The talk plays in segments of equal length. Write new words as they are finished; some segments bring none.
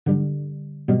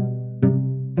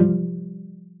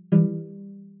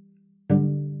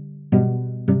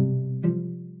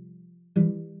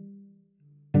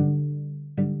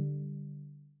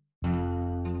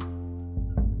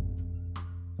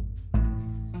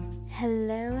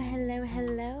Hello,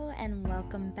 and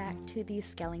welcome back to the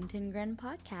Skellington Grin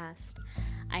podcast.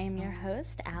 I am your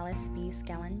host, Alice B.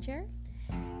 Skellinger.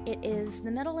 It is the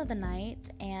middle of the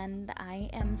night, and I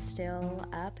am still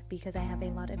up because I have a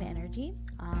lot of energy.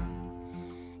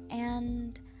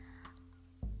 And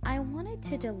I wanted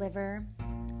to deliver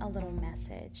a little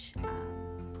message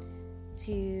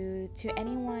to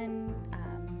anyone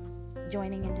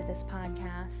joining into this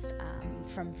podcast,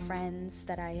 from friends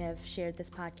that I have shared this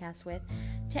podcast with,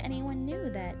 to anyone new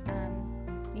that,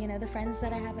 the friends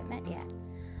that I haven't met yet.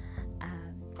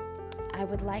 I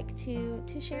would like to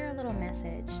share a little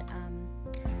message.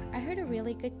 I heard a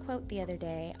really good quote the other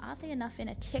day, oddly enough in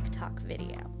a TikTok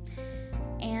video,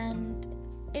 and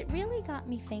it really got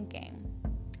me thinking.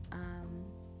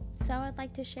 So I'd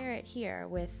like to share it here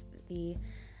with the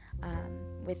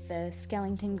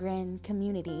Skellington Grin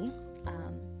community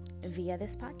via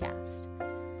this podcast.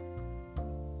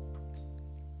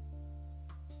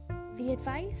 The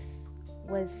advice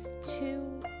was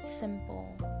two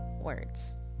simple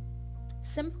words.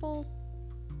 Simple,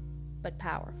 but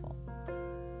powerful.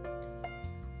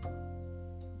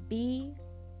 Be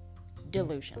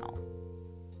delusional.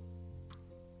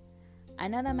 I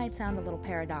know that might sound a little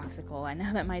paradoxical. I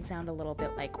know that might sound a little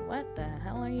bit like, what the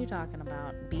hell are you talking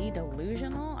about? Be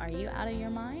delusional? Are you out of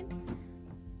your mind?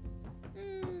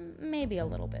 Maybe a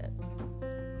little bit.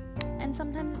 And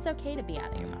sometimes it's okay to be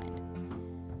out of your mind.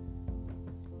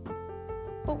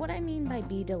 But what I mean by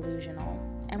be delusional,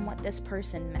 and what this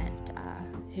person meant,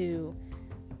 who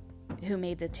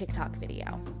made the TikTok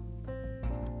video,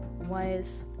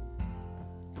 was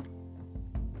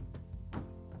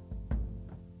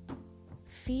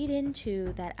feed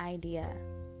into that idea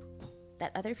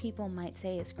that other people might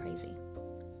say is crazy.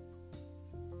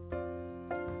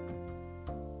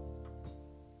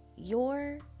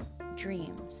 Your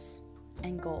dreams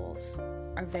and goals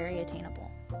are very attainable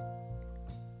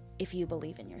if you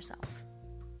believe in yourself.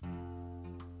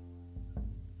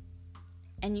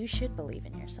 And you should believe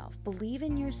in yourself. Believe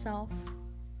in yourself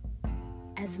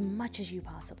as much as you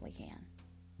possibly can.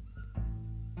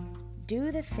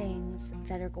 Do the things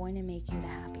that are going to make you the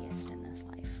happiest in this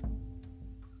life.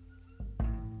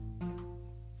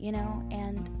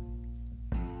 And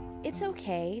it's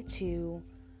okay to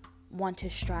want to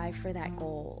strive for that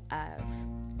goal of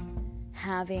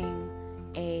having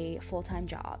a full-time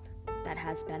job that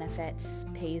has benefits,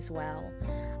 pays well,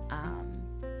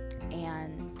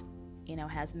 and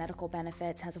has medical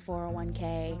benefits, has a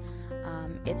 401k.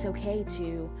 It's okay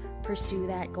to pursue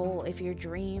that goal. If your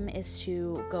dream is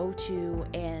to go to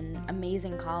an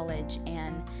amazing college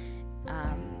and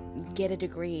get a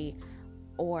degree,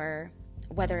 or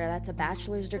whether that's a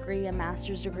bachelor's degree, a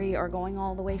master's degree, or going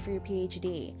all the way for your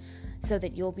PhD, so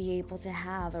that you'll be able to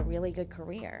have a really good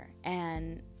career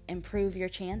and improve your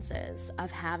chances of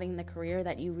having the career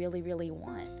that you really, really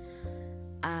want.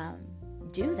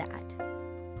 Do that.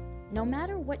 No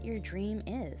matter what your dream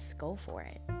is, go for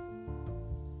it.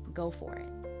 Go for it.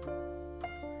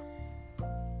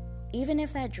 Even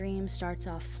if that dream starts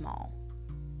off small.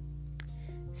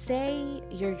 Say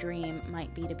your dream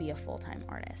might be to be a full-time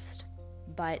artist,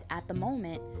 but at the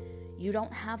moment, you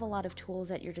don't have a lot of tools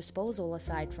at your disposal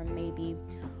aside from maybe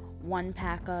one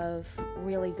pack of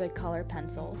really good color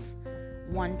pencils,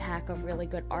 one pack of really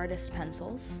good artist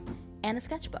pencils, and a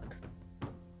sketchbook.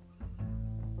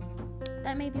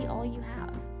 That may be all you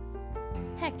have.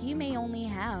 Heck, you may only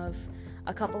have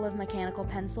a couple of mechanical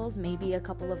pencils, maybe a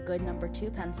couple of good number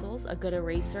 2 pencils, a good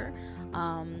eraser,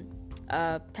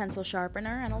 a pencil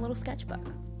sharpener, and a little sketchbook.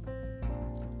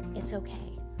 It's okay.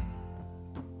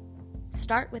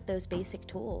 Start with those basic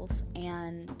tools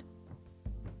and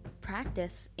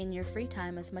practice in your free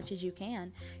time as much as you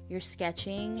can your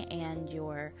sketching and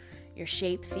your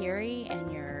shape theory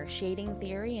and your shading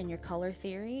theory and your color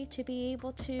theory, to be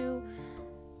able to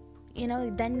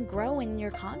then grow in your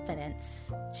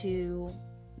confidence to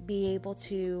be able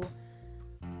to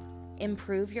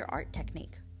improve your art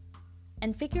technique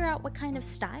and figure out what kind of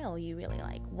style you really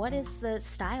like. What is the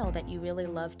style that you really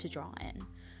love to draw in?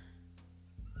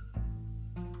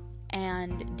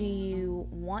 And do you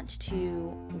want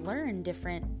to learn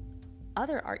different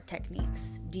other art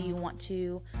techniques? Do you want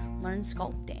to learn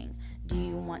sculpting? Do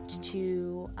you want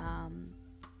to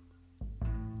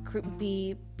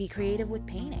be creative with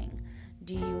painting?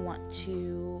 Do you want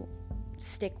to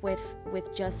stick with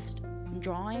just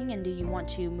drawing? And do you want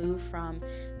to move from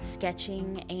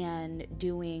sketching and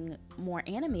doing more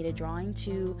animated drawing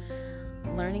to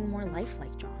learning more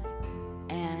lifelike drawing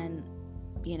and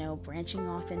branching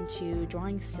off into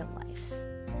drawing still lifes?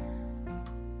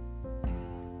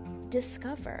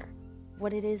 Discover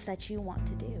what it is that you want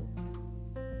to do.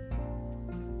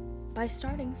 by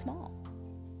starting small.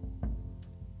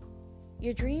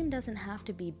 Your dream doesn't have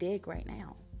to be big right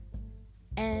now.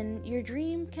 And your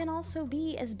dream can also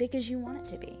be as big as you want it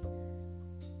to be.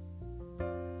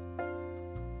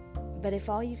 But if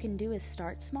all you can do is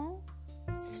start small,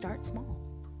 start small.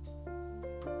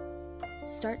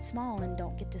 Start small and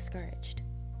don't get discouraged.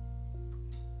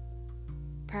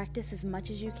 Practice as much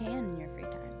as you can in your free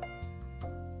time.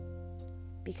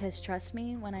 Because trust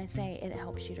me when I say it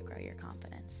helps you to grow your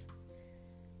confidence.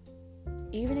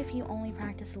 Even if you only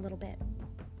practice a little bit,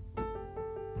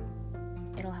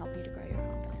 it'll help you to grow your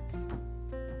confidence.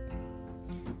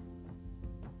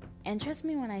 And trust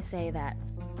me when I say that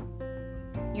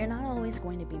you're not always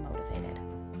going to be motivated.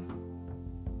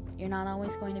 You're not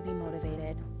always going to be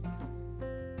motivated.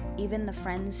 Even the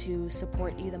friends who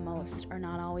support you the most are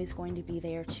not always going to be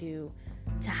there to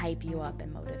hype you up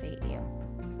and motivate you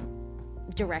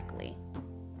directly.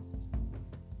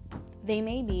 They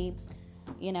may be,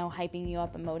 hyping you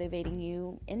up and motivating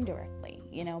you indirectly,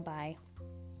 by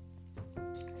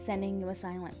sending you a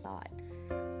silent thought,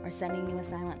 or sending you a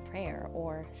silent prayer,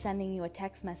 or sending you a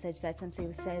text message that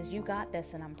simply says, "You got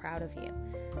this and I'm proud of you."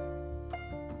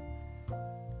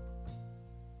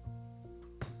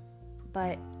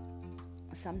 But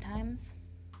sometimes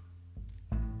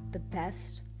the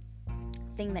best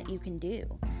thing that you can do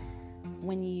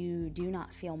when you do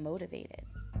not feel motivated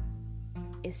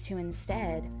is to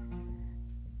instead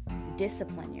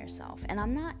discipline yourself. And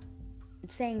I'm not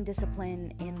saying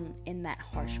discipline in that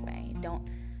harsh way.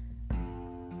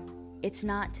 It's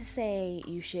not to say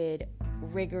you should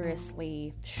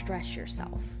rigorously stress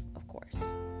yourself, of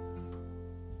course.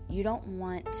 You don't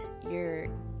want your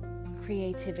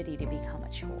creativity to become a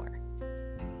chore.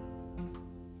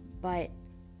 But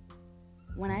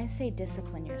when I say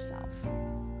discipline yourself,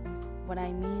 what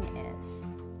I mean is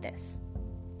this.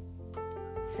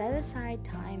 Set aside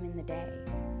time in the day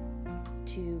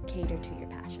to cater to your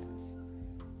passions.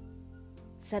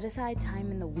 Set aside time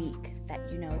in the week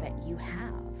that you know that you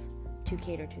have to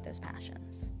cater to those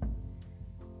passions.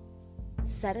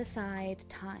 Set aside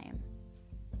time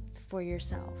for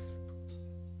yourself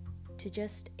to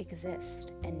just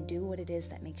exist and do what it is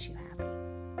that makes you happy.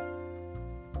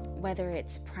 Whether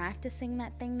it's practicing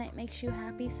that thing that makes you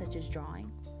happy, such as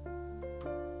drawing,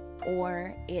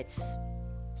 or it's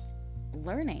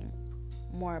learning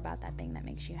more about that thing that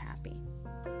makes you happy.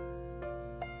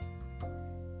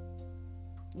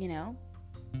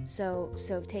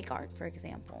 So take art, for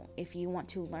example. If you want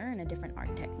to learn a different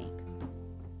art technique,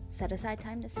 set aside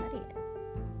time to study it.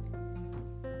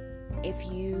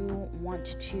 If you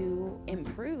want to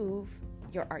improve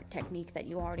your art technique that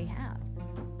you already have,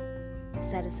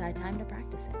 set aside time to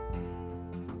practice it.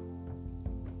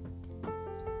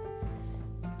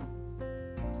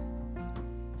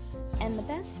 And the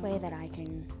best way that I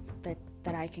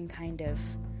can kind of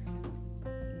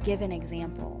give an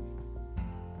example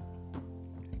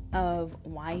of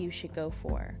why you should go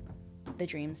for the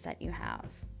dreams that you have.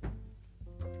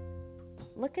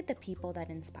 Look at the people that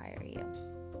inspire you.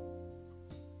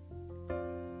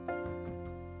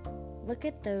 Look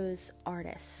at those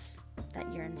artists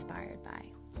that you're inspired by,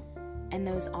 and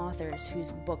those authors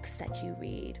whose books that you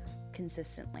read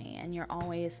consistently, and you're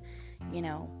always,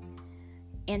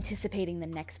 anticipating the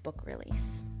next book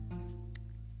release.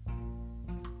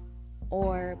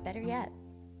 Or better yet,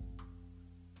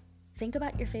 think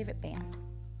about your favorite band.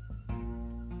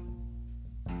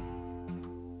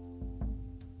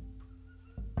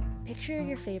 Picture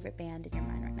your favorite band in your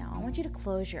mind right now. I want you to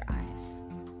close your eyes.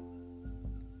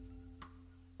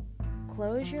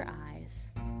 Close your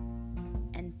eyes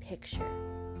and picture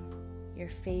your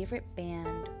favorite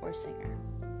band or singer.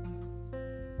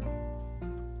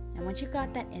 And once you've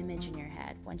got that image in your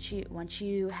head, once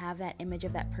you have that image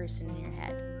of that person in your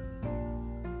head,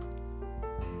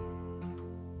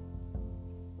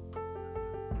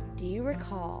 do you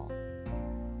recall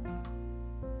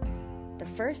the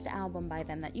first album by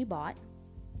them that you bought,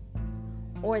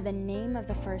 or the name of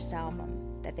the first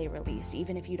album that they released,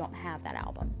 even if you don't have that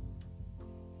album?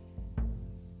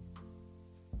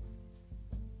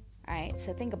 Alright,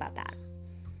 so think about that.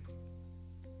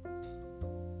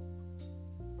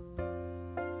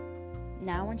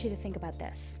 Now I want you to think about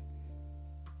this.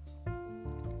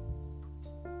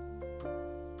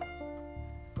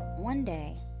 One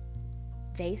day,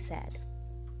 they said,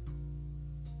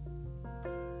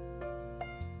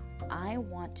 "I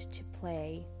want to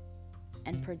play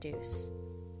and produce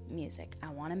music. I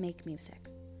want to make music.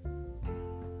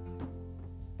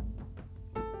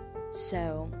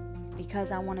 So,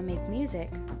 because I want to make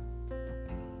music,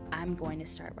 I'm going to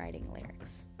start writing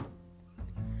lyrics.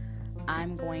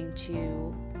 I'm going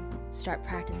to start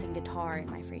practicing guitar in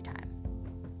my free time.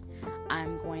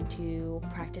 I'm going to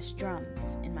practice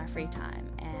drums in my free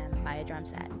time and buy a drum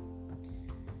set.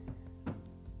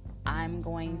 I'm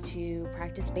going to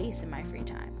practice bass in my free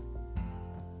time.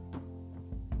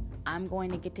 I'm going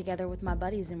to get together with my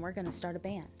buddies and we're going to start a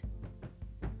band.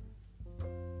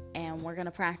 And we're going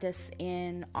to practice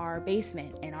in our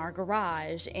basement, in our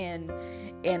garage, in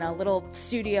a little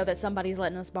studio that somebody's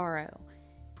letting us borrow.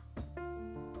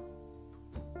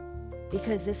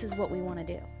 Because this is what we want to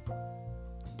do.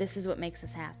 This is what makes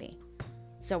us happy.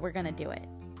 So we're going to do it.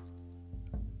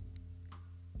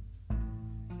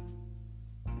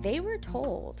 They were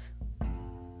told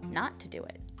not to do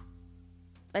it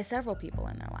by several people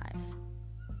in their lives.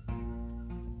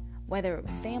 Whether it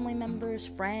was family members,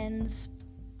 friends,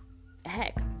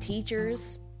 heck,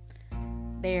 teachers,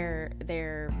 their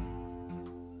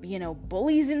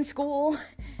bullies in school.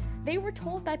 They were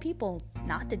told by people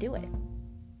not to do it.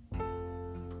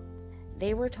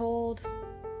 They were told,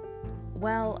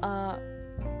 well,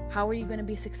 how are you going to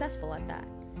be successful at that?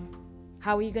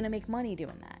 How are you going to make money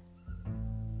doing that?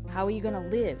 How are you going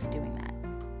to live doing that?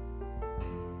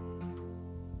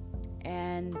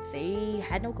 And they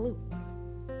had no clue.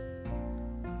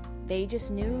 They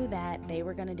just knew that they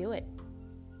were going to do it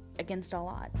against all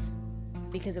odds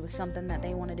because it was something that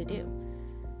they wanted to do.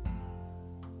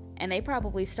 And they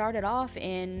probably started off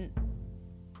in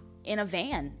a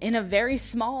van, in a very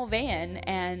small van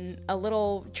and a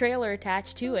little trailer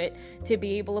attached to it to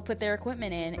be able to put their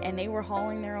equipment in. And they were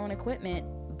hauling their own equipment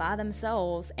by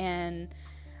themselves and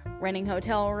renting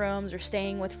hotel rooms or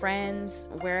staying with friends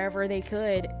wherever they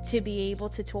could to be able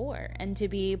to tour and to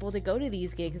be able to go to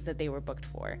these gigs that they were booked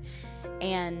for.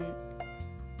 And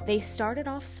they started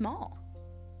off small.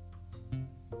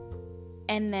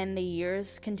 And then the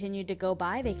years continued to go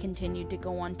by. They continued to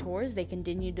go on tours. They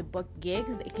continued to book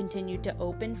gigs. They continued to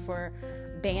open for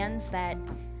bands that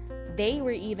they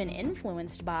were even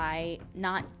influenced by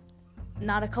not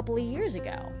a couple of years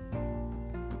ago.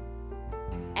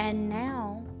 And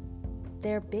now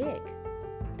they're big.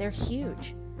 They're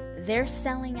huge. They're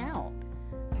selling out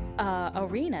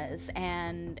arenas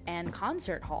and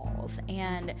concert halls.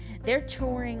 And they're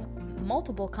touring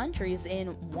multiple countries in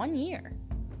 1 year.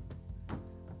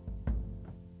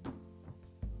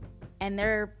 And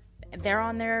they're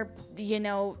on their,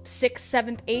 6th,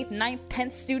 7th, 8th, 9th,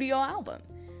 10th studio album.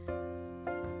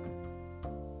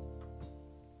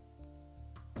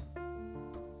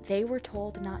 They were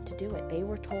told not to do it. They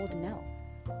were told no.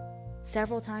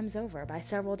 Several times over by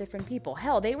several different people.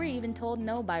 Hell, they were even told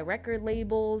no by record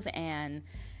labels and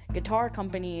guitar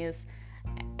companies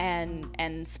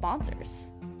and sponsors.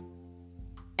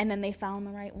 And then they found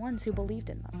the right ones who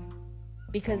believed in them.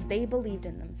 Because they believed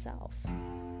in themselves.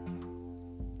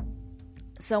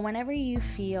 So whenever you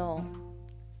feel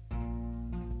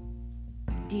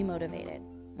demotivated,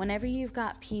 whenever you've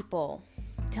got people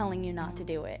telling you not to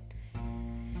do it,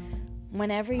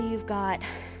 whenever you've got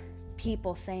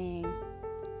people saying,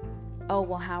 oh,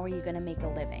 well, how are you going to make a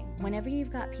living? Whenever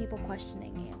you've got people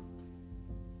questioning you,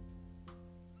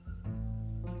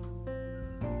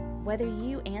 whether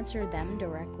you answer them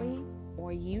directly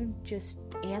or you just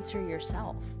answer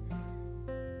yourself,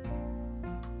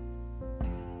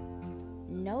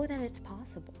 know that it's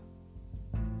possible.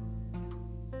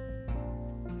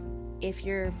 If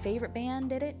your favorite band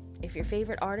did it, if your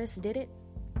favorite artist did it,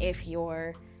 if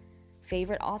your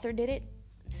favorite author did it,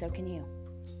 so can you.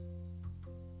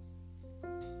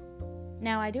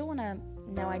 Now I do want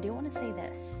to say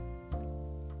this,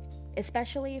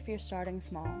 especially if you're starting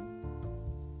small.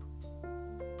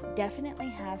 Definitely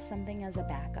have something as a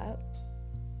backup,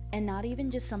 and not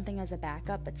even just something as a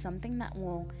backup, but something that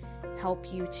will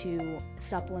help you to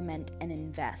supplement and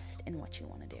invest in what you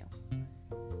want to do.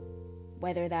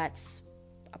 Whether that's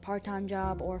a part-time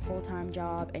job or a full-time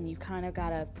job, and you kind of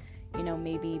gotta,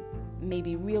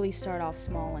 maybe really start off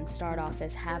small and start off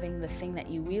as having the thing that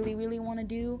you really, really want to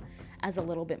do as a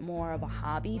little bit more of a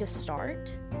hobby to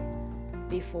start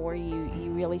before you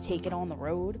really take it on the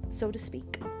road, so to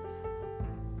speak.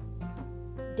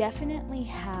 Definitely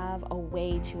have a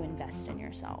way to invest in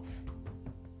yourself,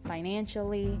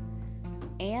 financially,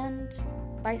 and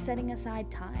by setting aside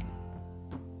time.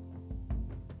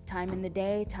 Time in the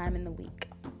day, time in the week.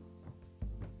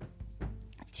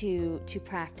 To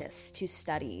practice, to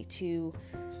study, to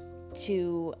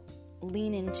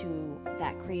lean into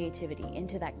that creativity,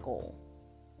 into that goal.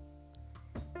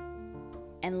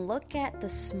 And look at the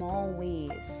small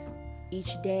ways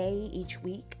each day, each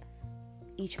week,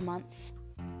 each month,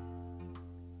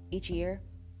 each year.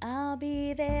 I'll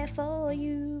be there for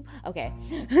you. Okay.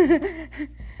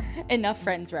 Enough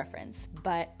Friends reference.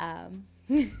 But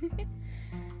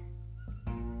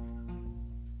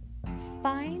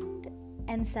Find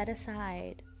and set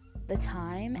aside the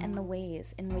time and the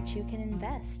ways in which you can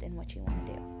invest in what you want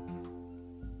to do.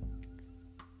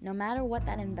 No matter what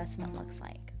that investment looks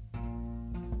like.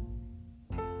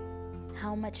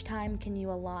 How much time can you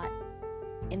allot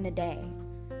in the day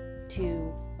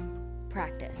to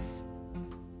practice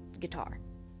guitar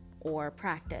or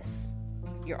practice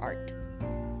your art?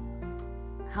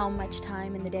 How much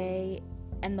time in the day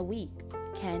and the week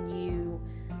can you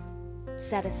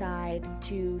set aside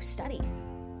to study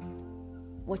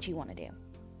what you want to do?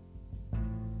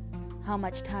 How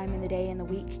much time in the day and the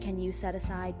week can you set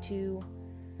aside to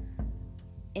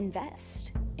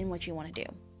invest in what you want to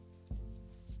do?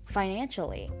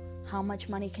 Financially, how much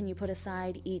money can you put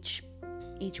aside each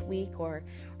week or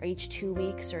each 2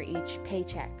 weeks or each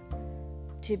paycheck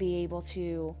to be able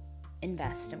to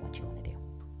invest in what you want to do?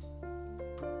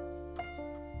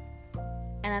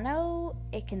 And I know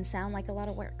it can sound like a lot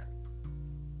of work,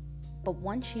 but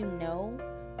once you know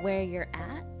where you're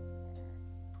at,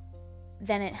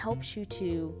 then it helps you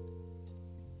to,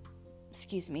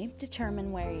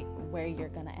 determine where you're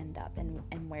going to end up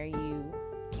and where you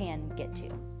can get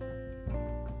to.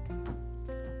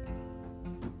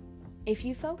 If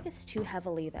you focus too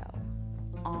heavily, though,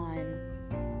 on,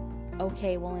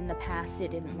 okay, well, in the past it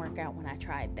didn't work out when I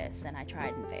tried this, and I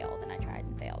tried and failed, and I tried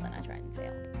and failed, and I tried and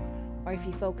failed. Or if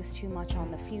you focus too much on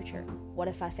the future, what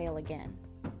if I fail again?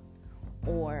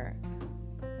 Or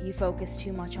you focus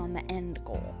too much on the end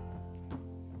goal.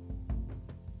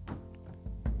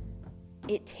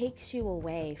 It takes you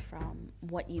away from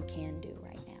what you can do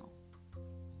right now.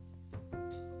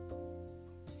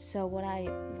 So what I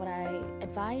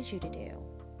advise you to do,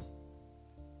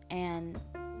 and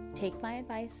take my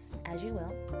advice as you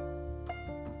will.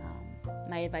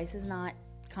 My advice is not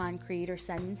concrete or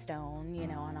set in stone,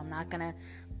 and I'm not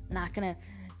gonna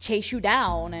chase you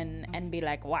down and be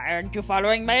like, why aren't you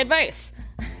following my advice?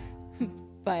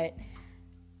 But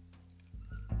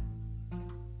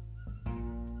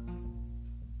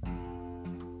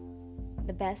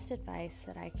the best advice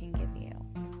that I can give you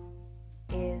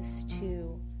is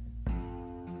to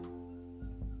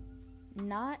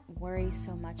not worry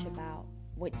so much about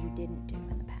what you didn't do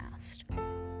in the past,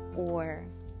 or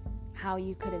how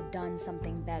you could have done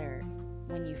something better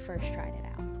when you first tried it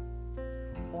out,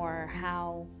 or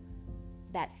how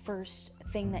that first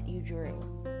thing that you drew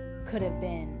could have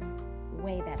been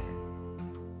way better.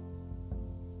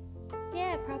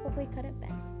 Yeah, it probably could have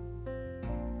been.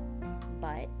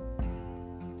 But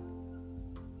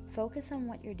focus on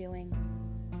what you're doing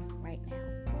right now.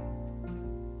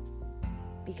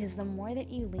 Because the more that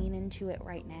you lean into it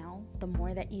right now, the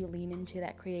more that you lean into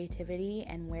that creativity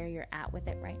and where you're at with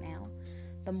it right now,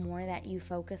 the more that you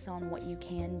focus on what you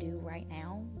can do right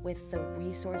now with the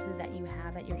resources that you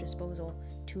have at your disposal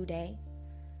today,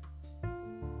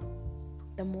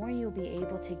 the more you'll be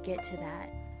able to get to that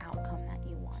outcome that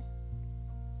you want.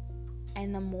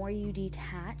 And the more you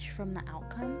detach from the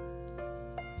outcome,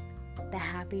 the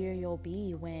happier you'll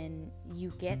be when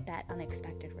you get that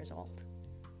unexpected result.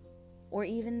 Or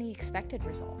even the expected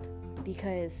result.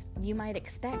 Because you might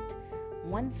expect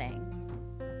one thing.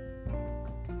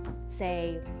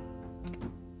 Say,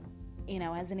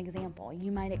 as an example,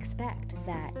 you might expect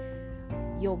that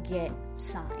you'll get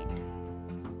signed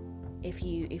if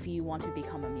you want to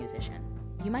become a musician.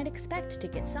 You might expect to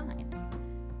get signed.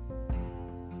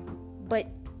 But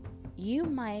you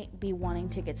might be wanting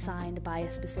to get signed by a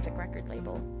specific record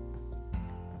label.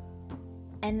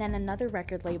 And then another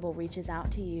record label reaches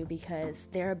out to you because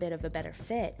they're a bit of a better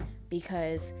fit,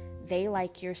 because they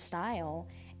like your style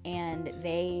and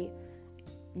they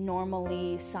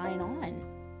normally sign on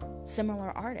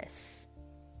similar artists,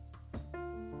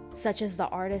 such as the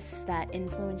artists that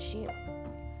influenced you.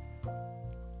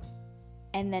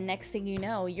 And then next thing you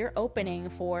know, you're opening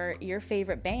for your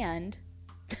favorite band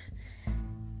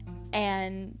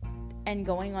and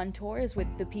going on tours with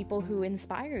the people who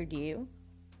inspired you.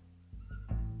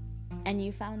 And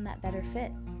you found that better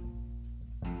fit.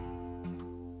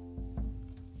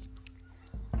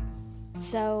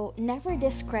 So never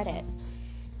discredit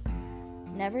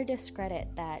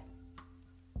that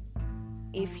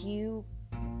if you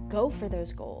go for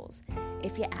those goals,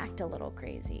 if you act a little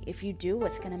crazy, if you do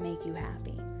what's going to make you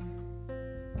happy,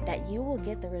 that you will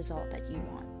get the result that you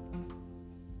want.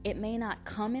 It may not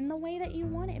come in the way that you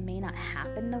want, it may not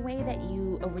happen the way that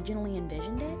you originally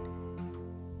envisioned it,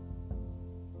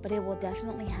 but it will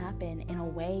definitely happen in a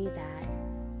way that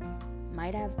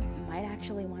might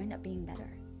actually wind up being better.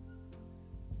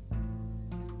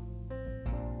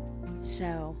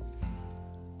 So,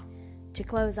 to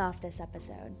close off this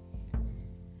episode,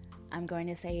 I'm going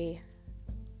to say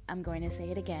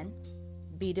it again.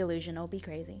 Be delusional, be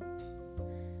crazy.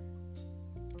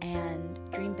 And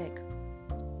dream big.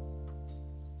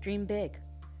 Dream big.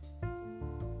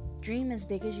 Dream as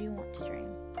big as you want to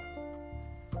dream.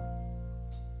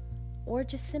 Or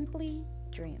just simply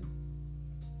dream.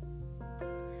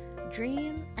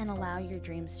 Dream and allow your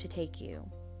dreams to take you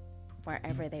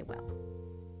wherever they will.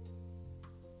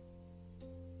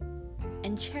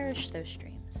 And cherish those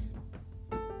dreams.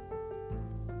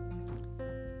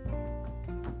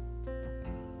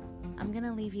 I'm going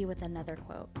to leave you with another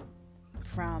quote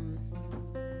from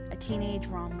a teenage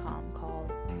rom-com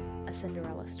called A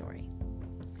Cinderella Story.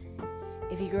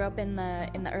 If you grew up in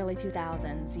the early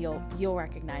 2000s, you'll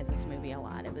recognize this movie a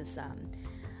lot. It was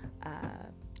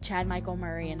Chad Michael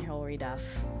Murray and Hilary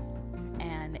Duff,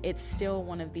 and it's still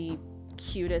one of the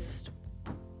cutest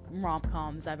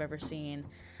rom-coms I've ever seen,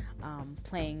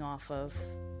 playing off of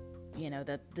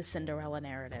the Cinderella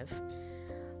narrative.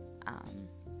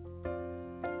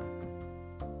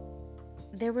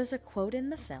 There was a quote in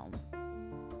the film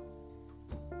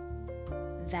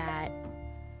that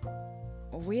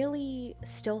really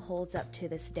still holds up to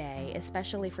this day,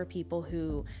 especially for people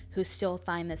who still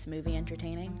find this movie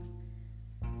entertaining.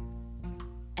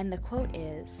 And the quote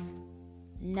is,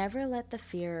 "Never let the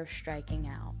fear of striking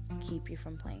out keep you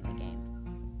from playing the game."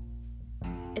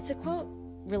 It's a quote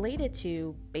related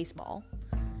to baseball.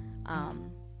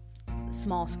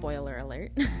 Small spoiler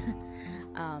alert.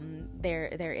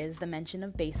 There is the mention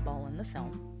of baseball in the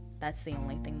film. That's the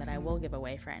only thing that I will give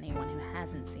away for anyone who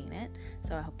hasn't seen it.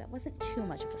 So I hope that wasn't too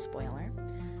much of a spoiler.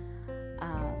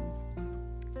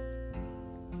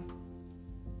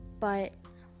 But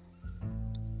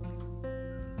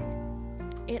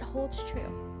it holds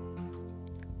true.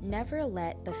 Never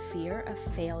let the fear of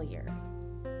failure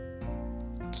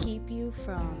keep you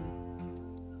from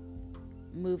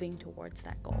moving towards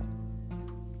that goal.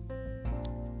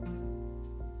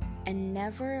 And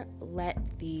never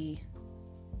let the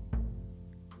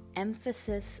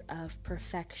emphasis of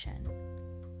perfection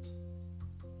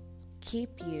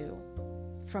keep you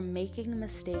from making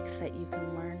mistakes that you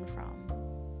can learn from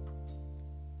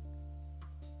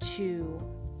to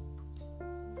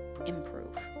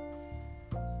improve.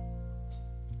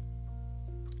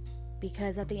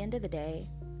 Because at the end of the day,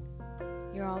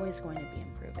 you're always going to be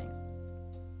improving.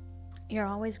 You're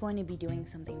always going to be doing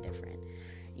something different.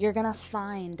 You're going to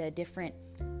find a different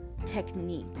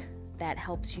technique that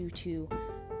helps you to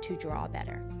draw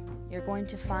better. You're going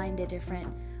to find a different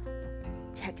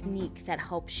technique that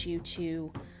helps you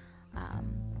to,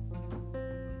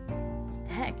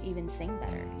 even sing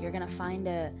better. You're going to find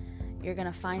a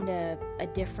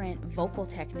different vocal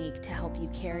technique to help you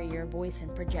carry your voice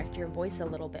and project your voice a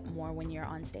little bit more when you're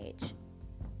on stage.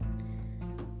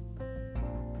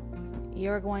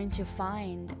 You're going to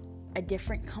find a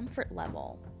different comfort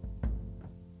level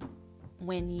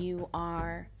when you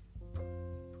are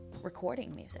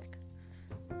recording music.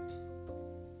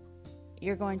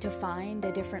 You're going to find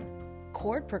a different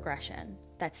chord progression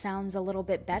that sounds a little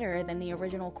bit better than the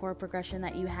original chord progression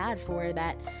that you had for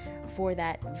that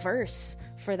verse,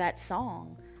 for that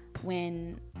song,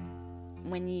 when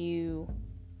you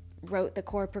wrote the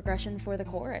chord progression for the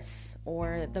chorus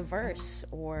or the verse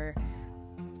or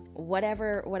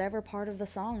whatever part of the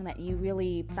song that you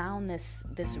really found this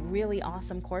really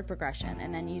awesome chord progression,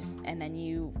 and then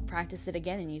you practiced it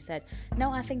again and you said,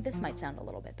 no, I think this might sound a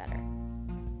little bit better.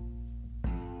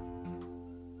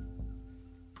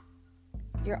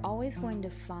 You're always going to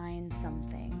find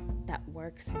something that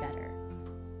works better.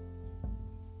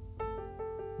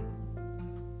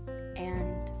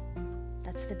 And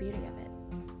that's the beauty of it.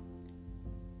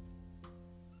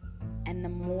 And the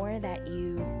more that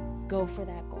you go for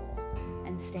that goal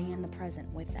and stay in the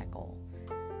present with that goal,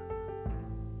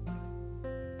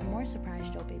 the more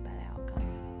surprised you'll be by the outcome.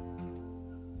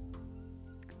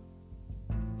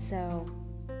 So,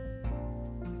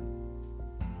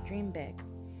 dream big.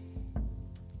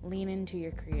 Lean into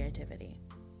your creativity.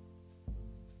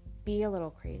 Be a little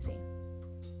crazy.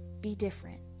 Be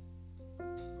different.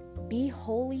 Be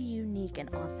wholly unique and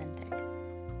authentic.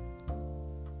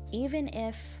 Even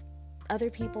if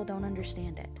other people don't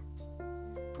understand it.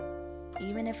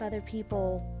 Even if other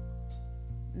people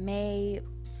may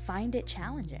find it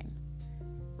challenging.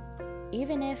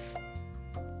 Even if,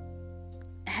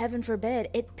 heaven forbid,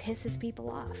 it pisses people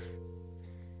off.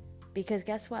 Because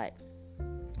guess what?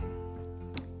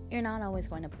 You're not always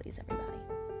going to please everybody.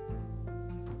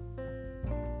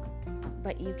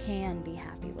 But you can be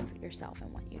happy with yourself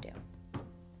and what you do.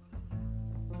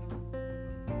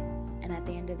 And at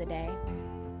the end of the day,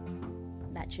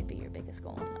 that should be your biggest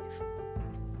goal in life.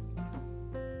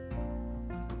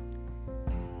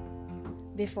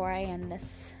 before I end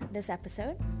this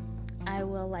episode, I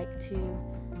would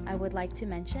like to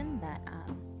mention that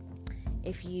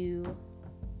if you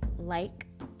like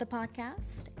the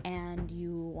podcast and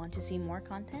you want to see more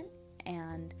content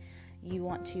and you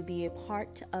want to be a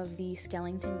part of the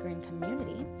Skellington Grin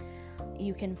community,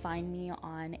 you can find me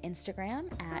on Instagram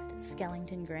at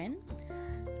Skellington Grin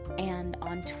and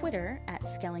on Twitter at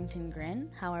Skellington Grin.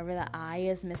 However, the I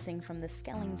is missing from the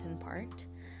Skellington part.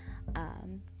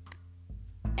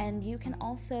 And you can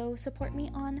also support me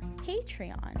on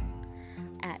Patreon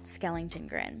at Skellington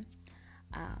Grin.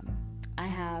 I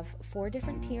have 4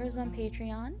 different tiers on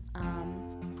Patreon,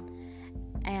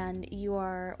 and you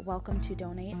are welcome to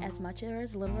donate as much or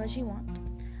as little as you want,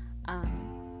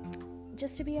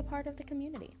 just to be a part of the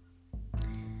community.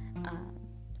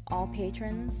 All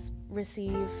patrons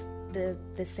receive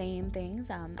the same things.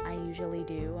 I usually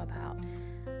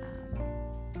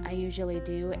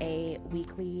do a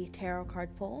weekly tarot card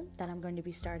pull that I'm going to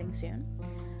be starting soon.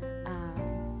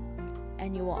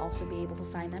 And you will also be able to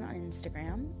find that on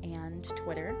Instagram and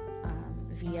Twitter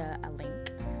via a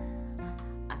link.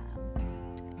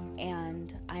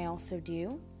 And I also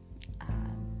do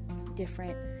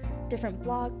different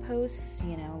blog posts,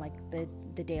 like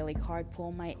the daily card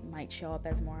pull might show up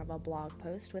as more of a blog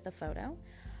post with a photo.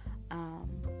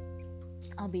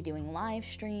 I'll be doing live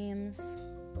streams.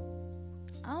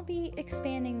 I'll be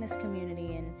expanding this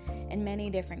community in many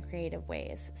different creative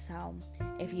ways. So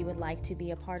if you would like to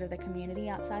be a part of the community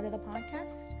outside of the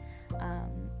podcast,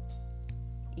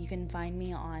 you can find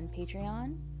me on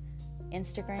Patreon,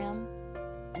 Instagram,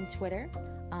 and Twitter.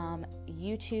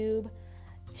 YouTube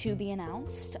to be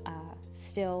announced.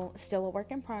 Still a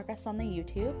work in progress on the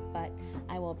YouTube, but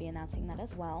I will be announcing that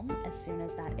as well as soon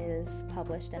as that is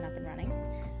published and up and running.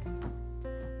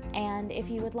 And if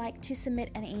you would like to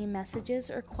submit any messages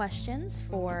or questions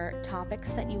for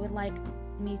topics that you would like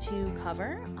me to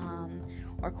cover,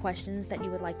 or questions that you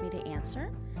would like me to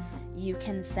answer, you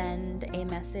can send a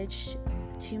message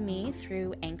to me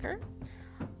through Anchor.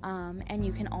 And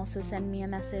you can also send me a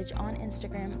message on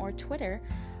Instagram or Twitter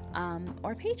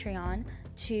or Patreon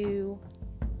to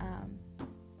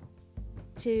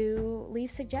leave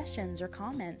suggestions or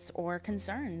comments or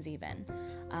concerns even.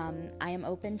 I am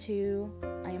open to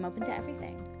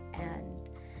everything. And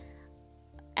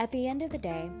at the end of the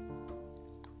day,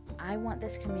 I want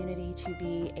this community to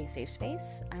be a safe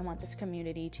space. I want this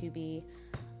community to be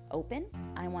open.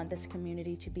 I want this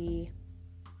community to be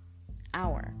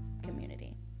our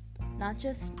community. Not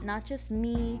just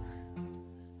me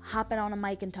hopping on a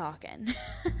mic and talking,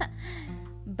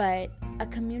 but a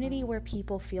community where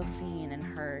people feel seen and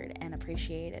heard and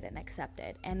appreciated and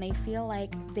accepted, and they feel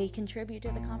like they contribute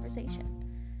to the conversation.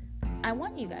 I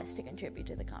want you guys to contribute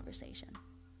to the conversation.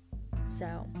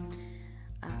 So,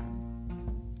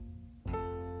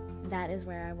 that is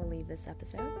where I will leave this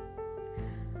episode.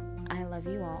 I love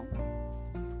you all,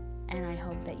 and I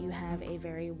hope that you have a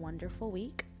very wonderful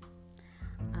week.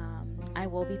 I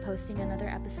will be posting another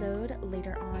episode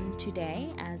later on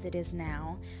today, as it is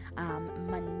now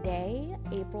Monday,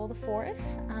 April the 4th,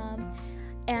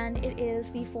 and it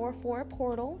is the 4/4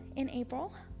 portal in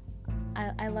April.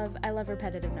 I love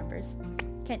repetitive numbers.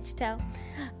 Can't you tell?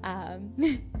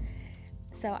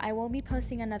 So I will be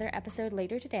posting another episode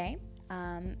later today.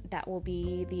 That will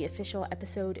be the official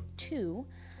episode 2,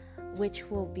 which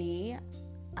will be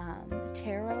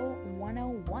Tarot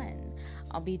 101.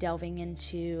 I'll be delving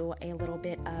into a little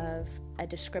bit of a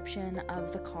description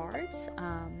of the cards,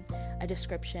 a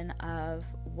description of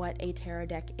what a tarot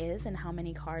deck is and how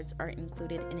many cards are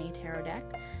included in a tarot deck,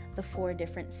 the 4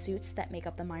 different suits that make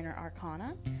up the minor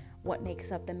arcana, what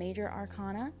makes up the major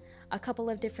arcana, a couple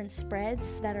of different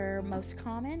spreads that are most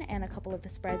common, and a couple of the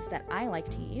spreads that I like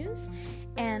to use,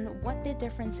 and what the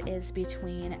difference is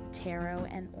between tarot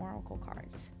and oracle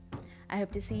cards. I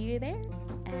hope to see you there,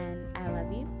 and I love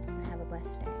you, and have a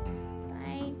blessed day.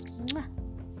 Bye. Mwah.